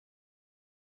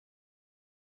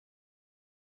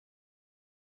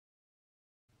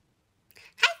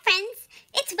Hi friends,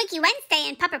 it's Wiki Wednesday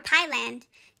in Pupper Pieland.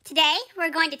 Today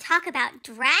we're going to talk about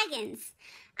dragons.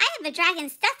 I have a dragon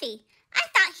stuffy. I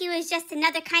thought he was just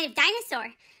another kind of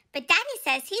dinosaur, but Daddy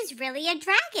says he's really a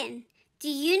dragon. Do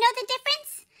you know the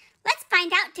difference? Let's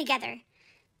find out together.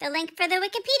 The link for the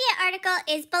Wikipedia article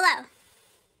is below.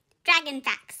 Dragon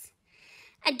facts.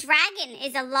 A dragon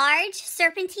is a large,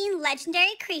 serpentine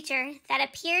legendary creature that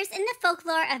appears in the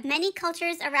folklore of many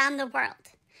cultures around the world.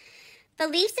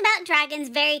 Beliefs about dragons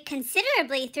vary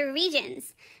considerably through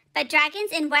regions, but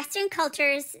dragons in Western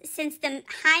cultures since the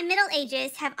High Middle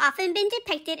Ages have often been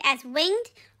depicted as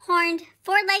winged, horned,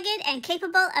 four-legged, and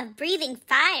capable of breathing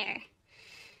fire.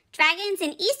 Dragons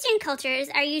in Eastern cultures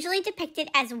are usually depicted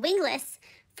as wingless,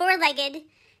 four-legged,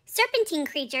 serpentine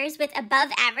creatures with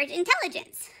above-average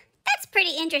intelligence. That's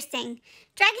pretty interesting.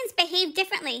 Dragons behave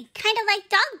differently, kind of like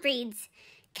dog breeds.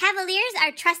 Cavaliers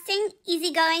are trusting,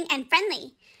 easygoing, and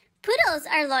friendly. Poodles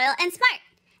are loyal and smart,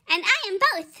 and I am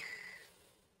both.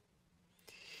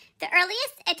 The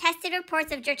earliest attested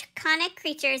reports of draconic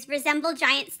creatures resemble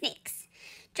giant snakes.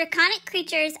 Draconic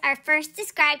creatures are first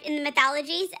described in the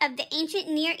mythologies of the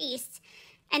ancient Near East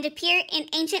and appear in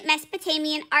ancient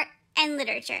Mesopotamian art and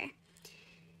literature.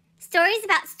 Stories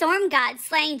about storm gods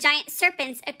slaying giant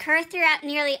serpents occur throughout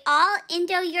nearly all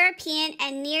Indo-European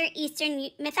and Near Eastern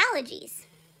mythologies.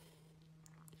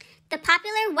 The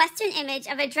popular Western image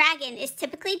of a dragon is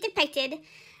typically depicted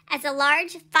as a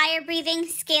large, fire-breathing,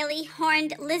 scaly,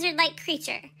 horned, lizard-like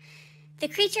creature. The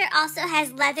creature also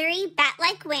has leathery,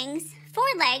 bat-like wings, 4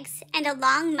 legs, and a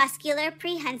long, muscular,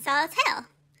 prehensile tail.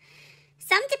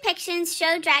 Some depictions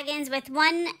show dragons with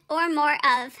one or more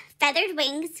of feathered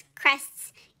wings,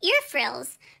 crests, ear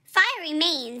frills, fiery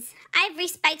manes, ivory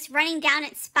spikes running down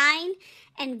its spine,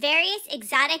 and various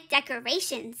exotic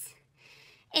decorations.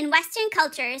 In Western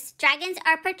cultures, dragons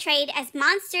are portrayed as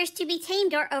monsters to be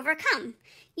tamed or overcome,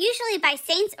 usually by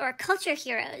saints or culture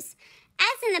heroes,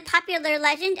 as in the popular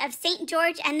legend of St.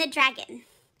 George and the Dragon.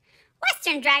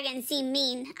 Western dragons seem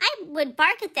mean. I would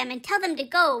bark at them and tell them to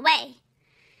go away.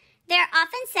 They are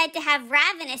often said to have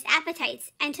ravenous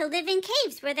appetites and to live in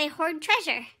caves where they hoard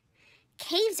treasure.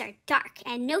 Caves are dark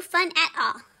and no fun at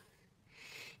all.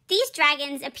 These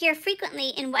dragons appear frequently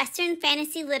in Western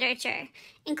fantasy literature,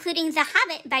 including The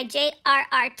Hobbit by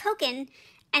J.R.R. Tolkien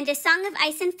and A Song of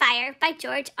Ice and Fire by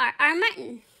George R.R.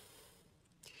 Martin.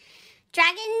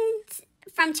 Dragons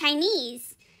from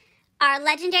Chinese are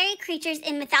legendary creatures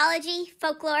in mythology,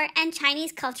 folklore, and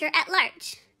Chinese culture at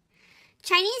large.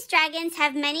 Chinese dragons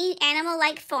have many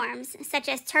animal-like forms, such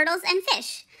as turtles and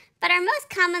fish, but are most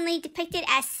commonly depicted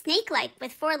as snake-like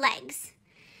with 4 legs.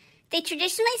 They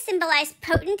traditionally symbolize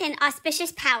potent and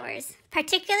auspicious powers,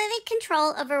 particularly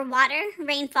control over water,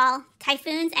 rainfall,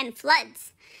 typhoons, and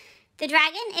floods. The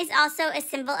dragon is also a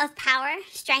symbol of power,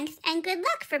 strength, and good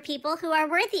luck for people who are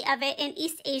worthy of it in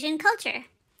East Asian culture.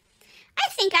 I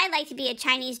think I'd like to be a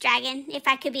Chinese dragon. If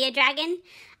I could be a dragon,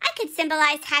 I could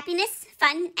symbolize happiness,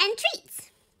 fun, and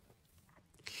treats.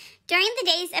 During the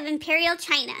days of Imperial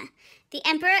China, the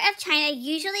Emperor of China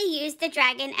usually used the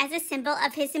dragon as a symbol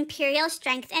of his imperial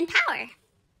strength and power.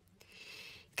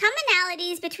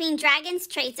 Commonalities between dragons'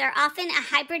 traits are often a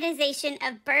hybridization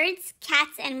of birds,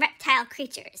 cats, and reptile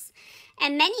creatures,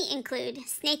 and many include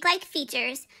snake-like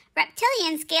features,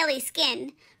 reptilian scaly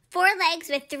skin, 4 legs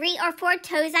with 3 or 4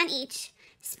 toes on each,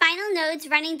 spinal nodes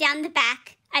running down the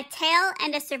back, a tail,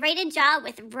 and a serrated jaw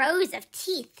with rows of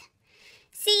teeth.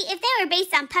 See, if they were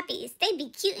based on puppies, they'd be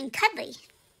cute and cuddly.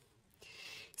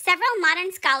 Several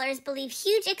modern scholars believe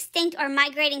huge extinct or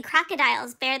migrating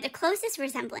crocodiles bear the closest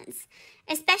resemblance,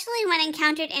 especially when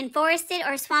encountered in forested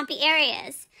or swampy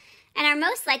areas, and are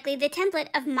most likely the template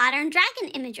of modern dragon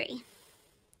imagery.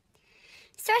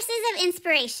 Sources of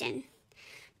inspiration.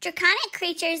 Draconic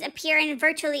creatures appear in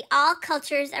virtually all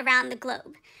cultures around the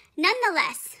globe.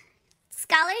 Nonetheless,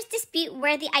 scholars dispute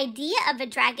where the idea of a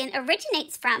dragon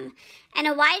originates from, and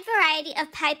a wide variety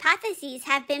of hypotheses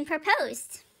have been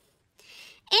proposed.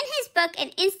 In his book, An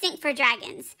Instinct for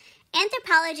Dragons,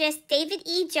 anthropologist David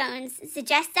E. Jones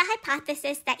suggests a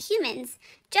hypothesis that humans,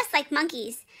 just like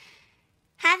monkeys,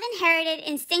 have inherited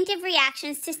instinctive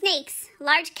reactions to snakes,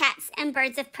 large cats, and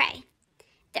birds of prey.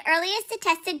 The earliest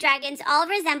attested dragons all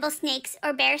resemble snakes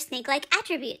or bear snake-like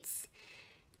attributes.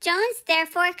 Jones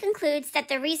therefore concludes that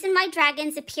the reason why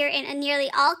dragons appear in nearly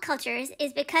all cultures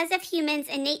is because of humans'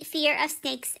 innate fear of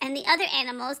snakes and the other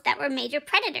animals that were major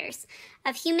predators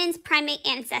of humans' primate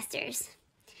ancestors.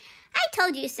 I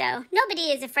told you so.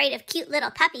 Nobody is afraid of cute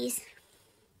little puppies.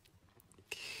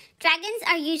 Dragons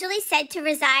are usually said to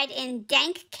reside in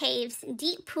dank caves,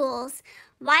 deep pools,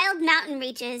 wild mountain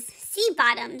reaches, sea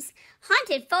bottoms,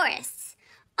 haunted forests,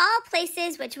 all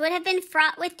places which would have been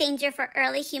fraught with danger for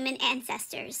early human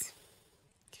ancestors.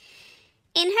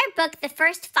 In her book, The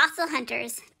First Fossil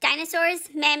Hunters,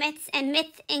 Dinosaurs, Mammoths, and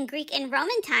Myth in Greek and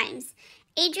Roman Times,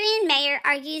 Adrienne Mayer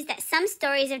argues that some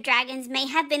stories of dragons may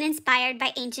have been inspired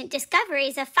by ancient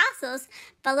discoveries of fossils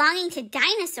belonging to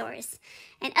dinosaurs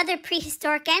and other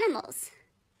prehistoric animals.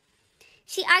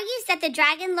 She argues that the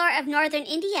dragon lore of northern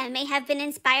India may have been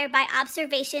inspired by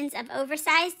observations of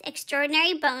oversized,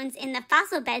 extraordinary bones in the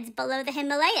fossil beds below the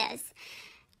Himalayas,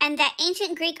 and that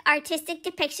ancient Greek artistic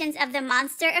depictions of the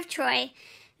monster of Troy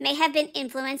may have been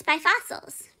influenced by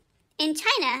fossils. In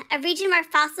China, a region where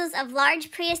fossils of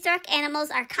large prehistoric animals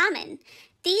are common,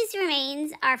 these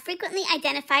remains are frequently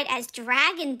identified as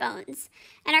dragon bones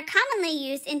and are commonly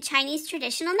used in Chinese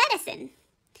traditional medicine.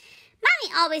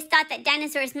 Mommy always thought that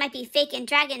dinosaurs might be fake and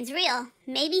dragons real.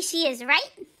 Maybe she is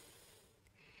right?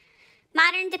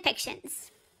 Modern depictions.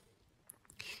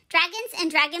 Dragons and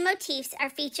dragon motifs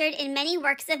are featured in many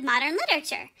works of modern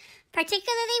literature,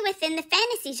 particularly within the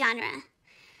fantasy genre.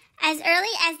 As early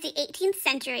as the 18th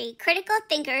century, critical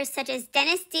thinkers such as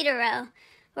Denis Diderot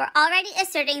were already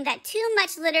asserting that too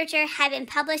much literature had been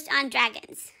published on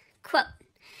dragons. Quote,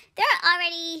 "There are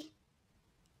already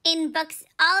in books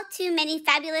all too many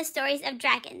fabulous stories of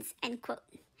dragons," end quote.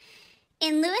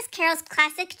 In Lewis Carroll's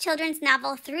classic children's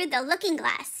novel Through the Looking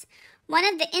Glass, one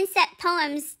of the inset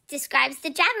poems describes the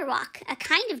Jabberwock, a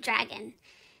kind of dragon.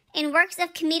 In works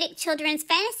of comedic children's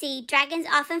fantasy, dragons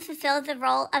often fulfill the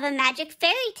role of a magic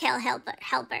fairy tale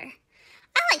helper.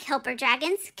 I like helper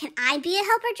dragons. Can I be a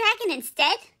helper dragon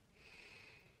instead?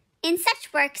 In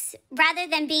such works, rather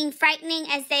than being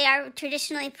frightening as they are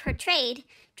traditionally portrayed,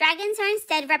 dragons are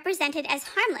instead represented as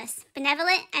harmless,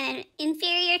 benevolent, and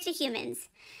inferior to humans.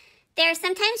 They are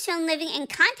sometimes shown living in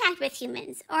contact with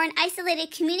humans or an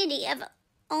isolated community of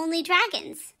only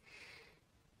dragons.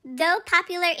 Though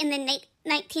popular in the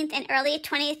 19th and early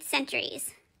 20th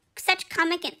centuries, such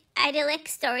comic and idyllic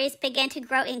stories began to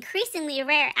grow increasingly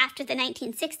rare after the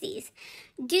 1960s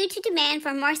due to demand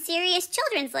for more serious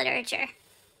children's literature.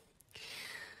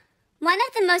 One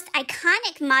of the most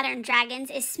iconic modern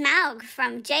dragons is Smaug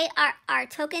from J.R.R.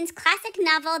 Tolkien's classic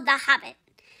novel The Hobbit.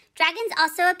 Dragons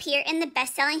also appear in the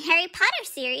best-selling Harry Potter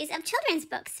series of children's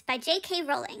books by J.K.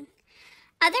 Rowling.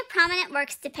 Other prominent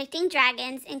works depicting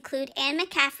dragons include Anne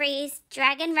McCaffrey's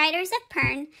Dragon Riders of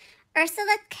Pern,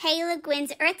 Ursula K. Le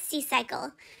Guin's Earthsea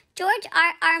Cycle, George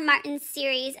R.R. Martin's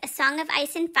series A Song of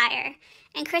Ice and Fire,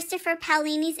 and Christopher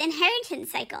Paolini's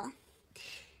Inheritance Cycle.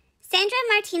 Sandra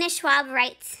Martina Schwab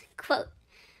writes, quote,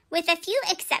 "With a few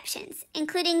exceptions,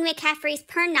 including McCaffrey's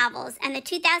Pern novels and the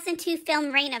 2002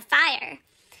 film Reign of Fire,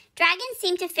 dragons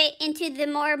seem to fit into the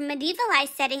more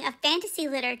medievalized setting of fantasy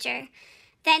literature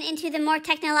than into the more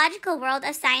technological world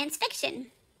of science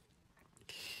fiction.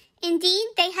 Indeed,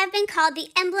 they have been called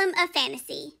the emblem of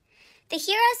fantasy. The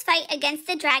hero's fight against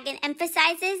the dragon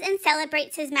emphasizes and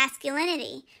celebrates his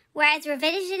masculinity, whereas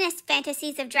revisionist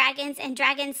fantasies of dragons and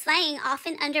dragon slaying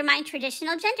often undermine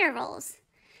traditional gender roles.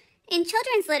 In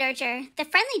children's literature, the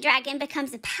friendly dragon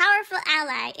becomes a powerful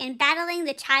ally in battling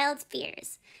the child's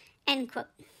fears." End quote.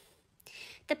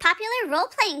 The popular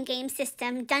role-playing game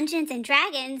system Dungeons &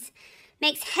 Dragons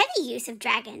makes heavy use of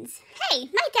dragons. Hey,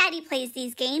 my daddy plays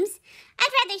these games. I'd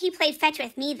rather he played fetch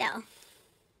with me, though.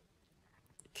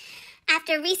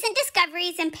 After recent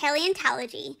discoveries in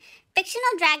paleontology,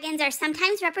 fictional dragons are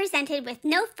sometimes represented with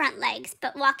no front legs,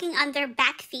 but walking on their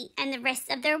back feet and the wrists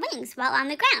of their wings while on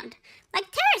the ground, like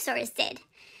pterosaurs did.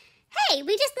 Hey,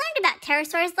 we just learned about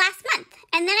pterosaurs last month,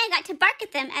 and then I got to bark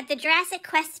at them at the Jurassic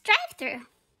Quest drive-thru.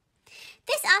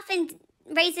 This often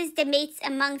raises debates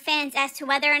among fans as to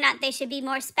whether or not they should be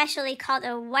more specially called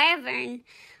a wyvern,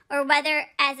 or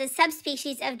whether as a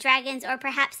subspecies of dragons or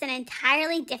perhaps an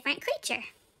entirely different creature.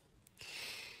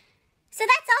 So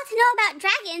that's all to know about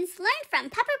dragons learned from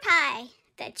Pupper Pie,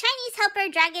 the Chinese helper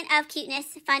dragon of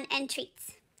cuteness, fun, and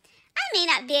treats. I may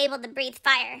not be able to breathe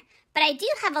fire, but I do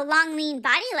have a long, lean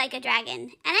body like a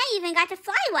dragon, and I even got to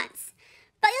fly once.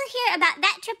 But you'll hear about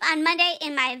that trip on Monday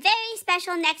in my very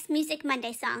special Next Music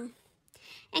Monday song.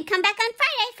 And come back on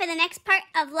Friday for the next part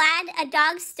of Lad, a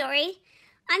Dog's Story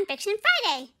on Fiction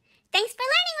Friday. Thanks for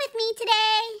learning with me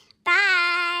today.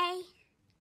 Bye.